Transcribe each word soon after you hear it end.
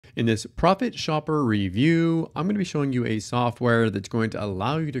In this ProfitShopper review, I'm going to be showing you a software that's going to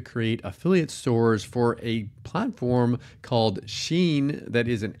allow you to create affiliate stores for a platform called Shein that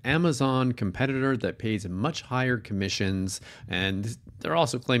is an Amazon competitor that pays much higher commissions. And they're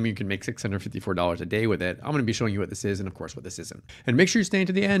also claiming you can make $654 a day with it. I'm going to be showing you what this is and, of course, what this isn't. And make sure you stay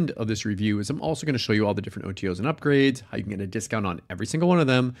to the end of this review, as I'm also going to show you all the different OTOs and upgrades, how you can get a discount on every single one of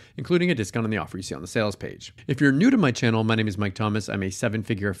them, including a discount on the offer you see on the sales page. If you're new to my channel, my name is Mike Thomas. I'm a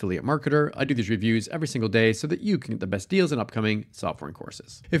seven-figure affiliate marketer. I do these reviews every single day so that you can get the best deals in upcoming software and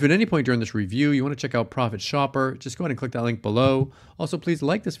courses. If at any point during this review you want to check out ProfitShopper, just go ahead and click that link below. Also, please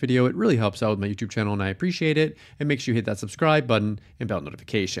like this video. It really helps out with my YouTube channel and I appreciate it. And make sure you hit that subscribe button and bell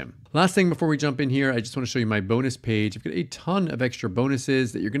notification. Last thing before we jump in here, I just want to show you my bonus page. I've got a ton of extra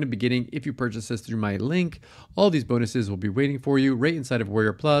bonuses that you're going to be getting if you purchase this through my link. All these bonuses will be waiting for you right inside of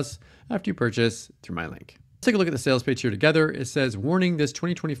Warrior Plus after you purchase through my link. Let's take a look at the sales page here together. It says, warning, this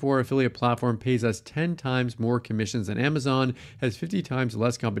 2024 affiliate platform pays us 10 times more commissions than Amazon, has 50 times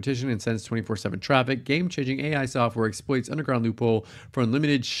less competition, and sends 24/7 traffic. Game-changing AI software exploits underground loophole for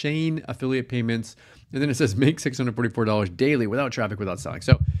unlimited Shein affiliate payments. And then it says, make $644 daily without traffic, without selling.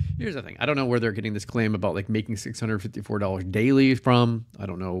 So here's the thing. I don't know where they're getting this claim about like making $654 daily from. I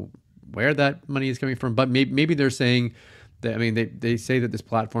don't know where that money is coming from, but maybe they're saying, I mean, they say that this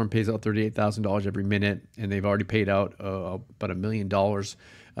platform pays out $38,000 every minute, and they've already paid out about $1 million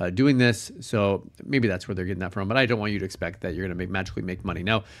doing this. So maybe that's where they're getting that from. But I don't want you to expect that you're going to magically make money.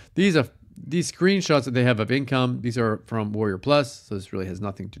 Now, these screenshots that they have of income, these are from Warrior Plus, so this really has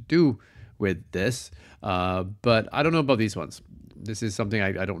nothing to do with this. But I don't know about these ones. This is something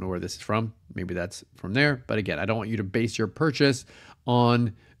I don't know where this is from. Maybe that's from there. But again, I don't want you to base your purchase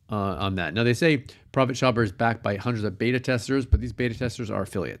on that. Now, they say ProfitShopper is backed by hundreds of beta testers, but these beta testers are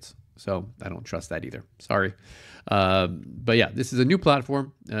affiliates. So I don't trust that either. Sorry. But yeah, this is a new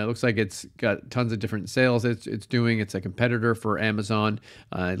platform. It looks like it's got tons of different sales it's doing. It's a competitor for Amazon.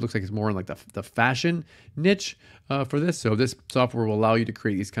 It looks like it's more in like the fashion niche for this. So this software will allow you to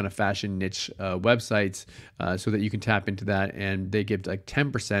create these kind of fashion niche websites so that you can tap into that. And they give like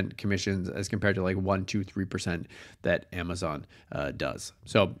 10% commissions as compared to like 1, 2, 3% that Amazon does.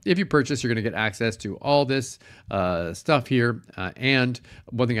 So if you purchase, you're going to get access to all this stuff here. And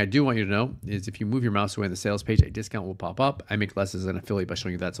one thing I do want you to know is if you move your mouse away on the sales page, a discount will pop up. I make less as an affiliate by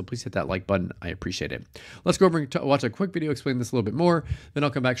showing you that. So please hit that like button. I appreciate it. Let's go over and watch a quick video explain this a little bit more. Then I'll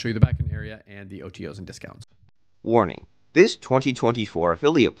come back, show you the backend area and the OTOs and discounts. Warning. This 2024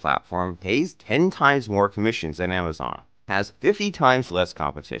 affiliate platform pays 10 times more commissions than Amazon, has 50 times less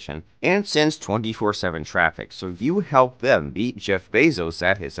competition, and sends 24/7 traffic, so you help them beat Jeff Bezos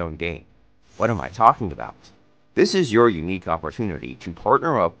at his own game. What am I talking about? This is your unique opportunity to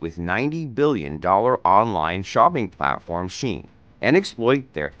partner up with $90 billion online shopping platform Shein and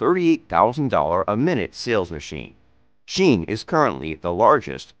exploit their $38,000 a minute sales machine. Shein is currently the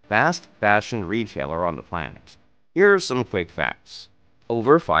largest fast fashion retailer on the planet. Here are some quick facts.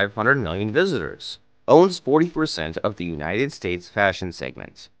 Over 500 million visitors. Owns 40% of the United States fashion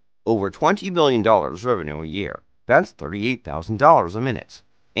segment. Over $20 billion revenue a year. That's $38,000 a minute.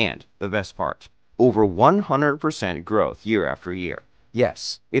 And the best part, over 100% growth year after year.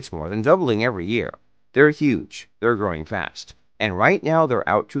 Yes, it's more than doubling every year. They're huge, they're growing fast, and right now they're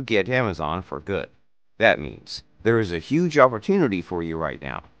out to get Amazon for good. That means there is a huge opportunity for you right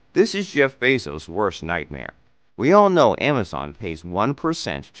now. This is Jeff Bezos' worst nightmare. We all know Amazon pays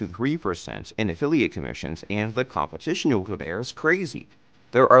 1% to 3% in affiliate commissions, and the competition over there is crazy.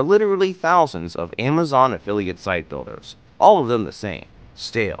 There are literally thousands of Amazon affiliate site builders, all of them the same,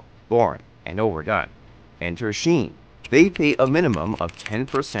 stale, boring, and overdone. Enter Shein. They pay a minimum of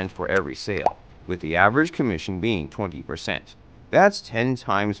 10% for every sale, with the average commission being 20%. That's 10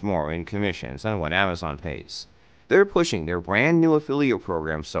 times more in commissions than what Amazon pays. They're pushing their brand new affiliate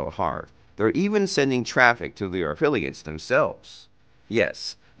program so hard, they're even sending traffic to their affiliates themselves.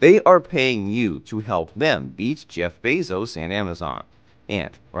 Yes, they are paying you to help them beat Jeff Bezos and Amazon.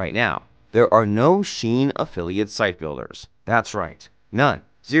 And right now, there are no Shein affiliate site builders. That's right, none.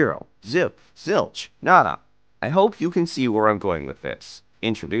 Zero, zip, zilch, nada. I hope you can see where I'm going with this.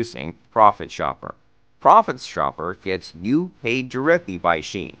 Introducing ProfitShopper. ProfitShopper gets you paid directly by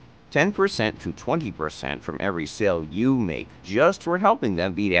Shein. 10% to 20% from every sale you make just for helping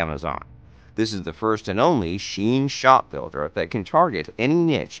them beat Amazon. This is the first and only Shein shop builder that can target any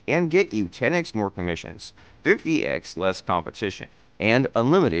niche and get you 10x more commissions, 50x less competition, and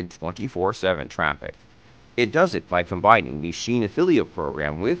unlimited 24/7 traffic. It does it by combining the Shein affiliate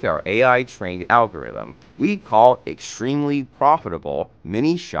program with our AI-trained algorithm we call extremely profitable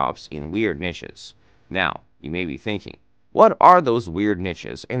mini shops in weird niches. Now, you may be thinking, What are those weird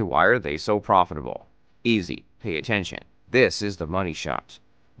niches and why are they so profitable? Easy, pay attention. This is the money shops.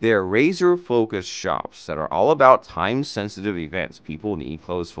 They're razor-focused shops that are all about time-sensitive events people need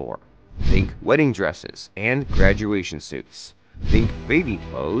clothes for. Think wedding dresses and graduation suits. Think baby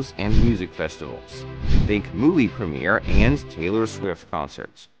clothes and music festivals. Think movie premiere and Taylor Swift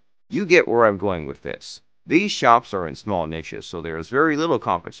concerts. You get where I'm going with this. These shops are in small niches, so there is very little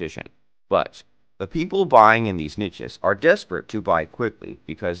competition. But the people buying in these niches are desperate to buy quickly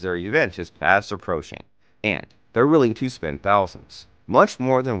because their event is fast approaching, and they're willing to spend thousands, much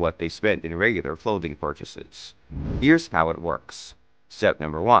more than what they spend in regular clothing purchases. Here's how it works. Step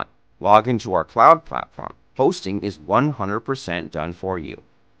number 1. Log into our cloud platform. Hosting is 100% done for you.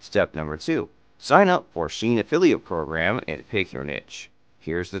 Step number 2. Sign up for Sheen Affiliate Program and pick your niche.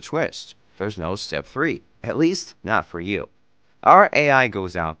 Here's the twist. There's no step 3, at least not for you. Our AI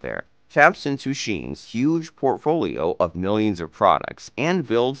goes out there, taps into Sheen's huge portfolio of millions of products, and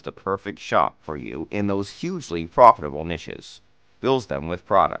builds the perfect shop for you in those hugely profitable niches. Fills them with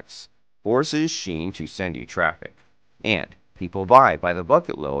products, forces Sheen to send you traffic, and people buy by the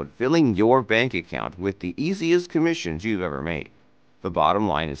bucket load, filling your bank account with the easiest commissions you've ever made. The bottom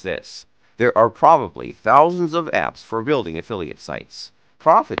line is this. There are probably thousands of apps for building affiliate sites.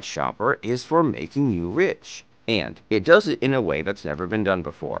 ProfitShopper is for making you rich. And it does it in a way that's never been done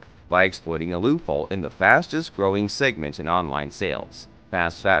before, by exploiting a loophole in the fastest growing segment in online sales,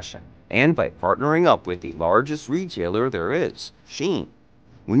 fast fashion, and by partnering up with the largest retailer there is, Sheen.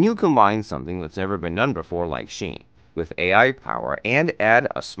 When you combine something that's never been done before like Sheen, with AI power and add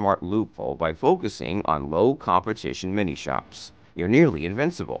a smart loophole by focusing on low competition mini shops, you're nearly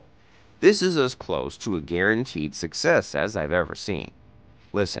invincible. This is as close to a guaranteed success as I've ever seen.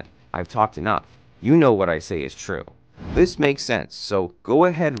 Listen, I've talked enough. You know what I say is true. This makes sense, so go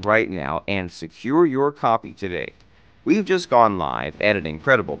ahead right now and secure your copy today. We've just gone live at an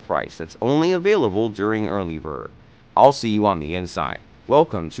incredible price that's only available during early bird. I'll see you on the inside.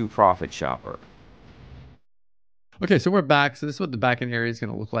 Welcome to ProfitShopper. Okay, so we're back. So this is what the backend area is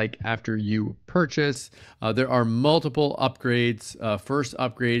going to look like after you purchase. There are multiple upgrades. First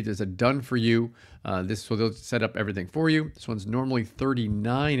upgrade is a done for you. This will set up everything for you. This one's normally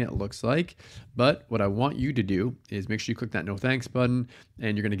 $39, it looks like. But what I want you to do is make sure you click that no thanks button,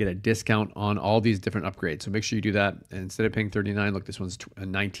 and you're going to get a discount on all these different upgrades. So make sure you do that. And instead of paying $39, look, this one's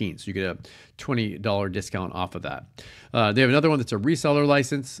 $19. So you get a $20 discount off of that. They have another one that's a reseller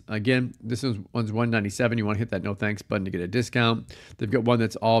license. Again, this one's $197. You want to hit that no thanks button to get a discount. They've got one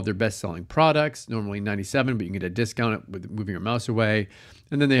that's all of their best-selling products, normally $97, but you can get a discount with moving your mouse away.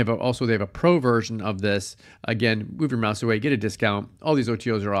 And then they have a pro version of this. Again, move your mouse away, get a discount. All these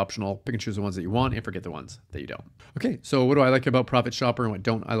OTOs are optional. Pick and choose the ones that you want and forget the ones that you don't. Okay, so what do I like about ProfitShopper and what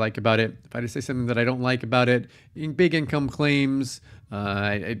don't I like about it? If I had to say something that I don't like about it, big income claims,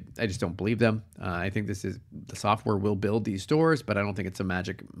 I just don't believe them. I think the software will build these stores, but I don't think it's a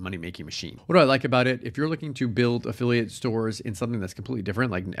magic money-making machine. What do I like about it? If you're looking to build affiliate stores in something that's completely different,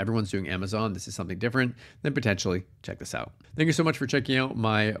 like everyone's doing Amazon, this is something different, then potentially check this out. Thank you so much for checking out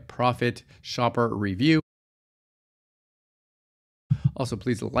my ProfitShopper review. Also,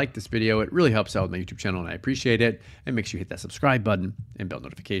 please like this video. It really helps out with my YouTube channel and I appreciate it. And make sure you hit that subscribe button and bell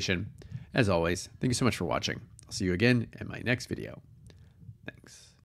notification. As always, thank you so much for watching. I'll see you again in my next video. Thanks.